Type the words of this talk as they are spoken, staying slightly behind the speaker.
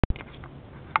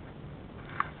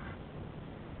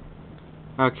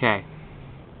Okay,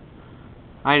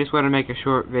 I just want to make a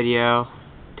short video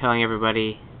telling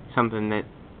everybody something that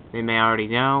they may already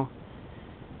know.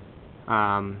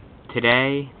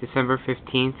 Today, December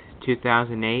 15th,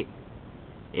 2008,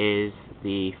 is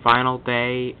the final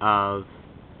day of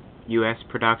U.S.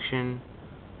 production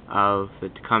of the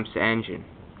Tecumseh Engine.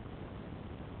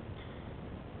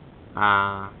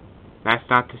 That's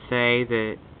not to say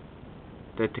that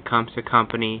the Tecumseh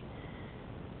company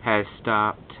has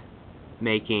stopped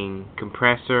making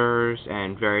compressors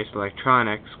and various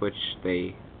electronics, which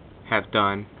they have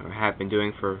done or have been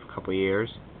doing for a couple of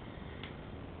years.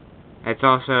 It's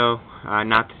also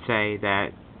not to say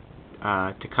that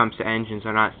Tecumseh engines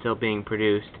are not still being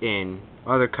produced in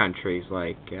other countries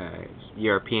like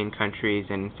European countries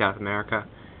and South America.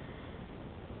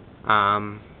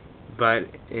 But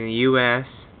in the U.S.,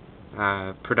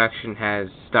 production has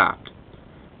stopped.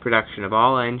 Production of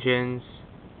all engines,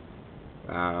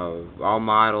 all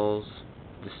models,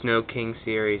 the Snow King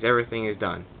series, everything is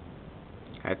done.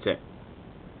 That's it.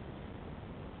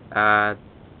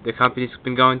 The company's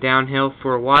been going downhill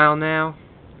for a while now,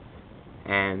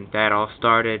 and that all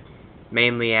started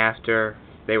mainly after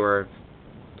they were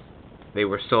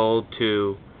sold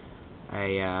to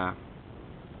a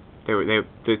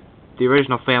the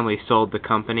original family sold the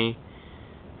company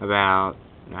about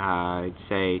I'd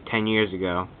say 10 years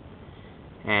ago,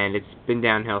 and it's been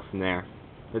downhill from there.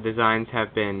 The designs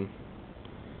have been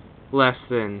less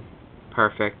than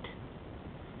perfect.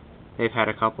 They've had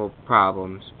a couple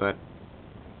problems, but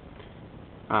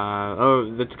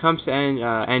the Tecumseh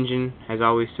engine has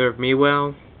always served me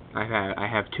well. I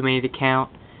have too many to count.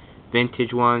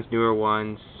 Vintage ones, newer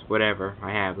ones, whatever.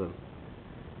 I have them.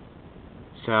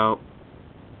 So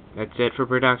that's it for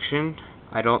production.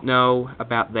 I don't know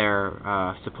about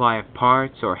their supply of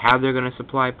parts, or how they're going to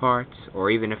supply parts, or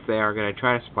even if they are going to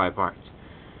try to supply parts.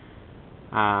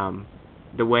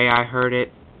 The way I heard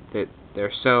it, that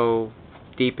they're so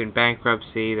deep in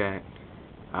bankruptcy that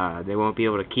they won't be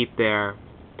able to keep their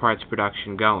parts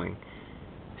production going.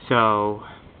 So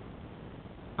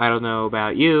I don't know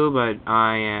about you, but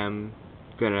I am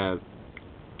going to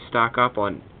stock up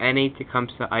on any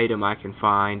Tecumseh item I can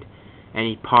find,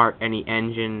 any part, any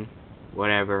engine,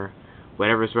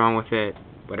 whatever's wrong with it,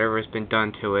 whatever's been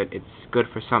done to it. It's good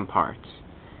for some parts,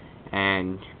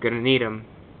 and you're gonna need them.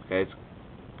 It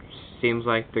seems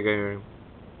like they're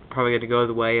probably gonna go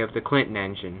the way of the Clinton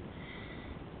engine,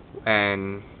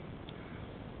 and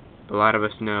a lot of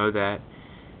us know that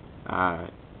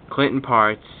Clinton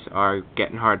parts are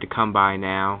getting hard to come by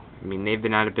now. I mean, they've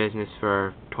been out of business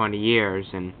for 20 years,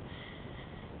 and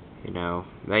you know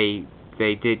they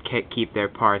did keep their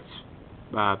parts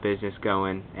business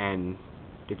going, and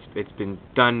it's been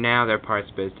done now, their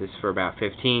parts business, for about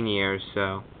 15 years.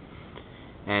 So,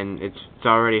 and it's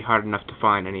already hard enough to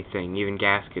find anything, even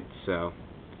gaskets. So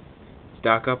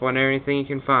stock up on everything you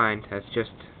can find. That's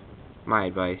just my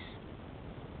advice.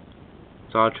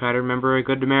 So I'll try to remember a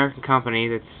good American company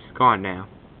that's gone now.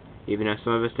 Even though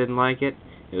some of us didn't like it,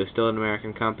 it was still an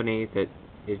American company that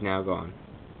is now gone.